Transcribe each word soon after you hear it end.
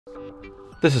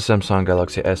This is Samsung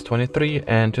Galaxy S23,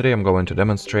 and today I'm going to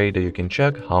demonstrate that you can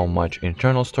check how much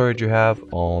internal storage you have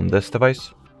on this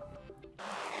device.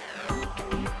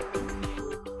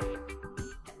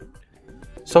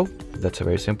 So that's a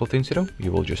very simple thing to do.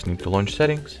 You will just need to launch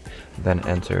settings, then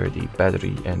enter the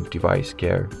battery and device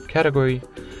care category,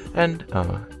 and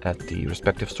at the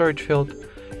respective storage field,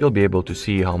 you'll be able to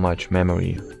see how much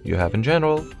memory you have in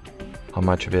general, how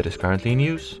much of it is currently in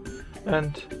use,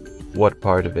 and what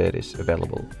part of it is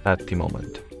available at the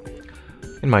moment.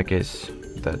 In my case,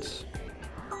 that's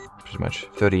pretty much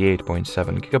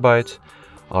 38.7 gigabytes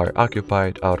are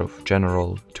occupied out of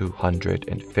general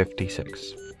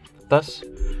 256. Thus,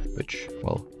 which,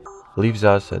 well, leaves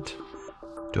us at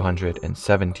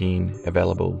 217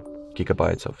 available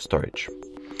gigabytes of storage.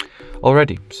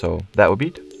 Alrighty, so that would be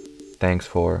it. Thanks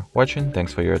for watching,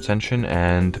 thanks for your attention,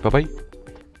 and bye-bye.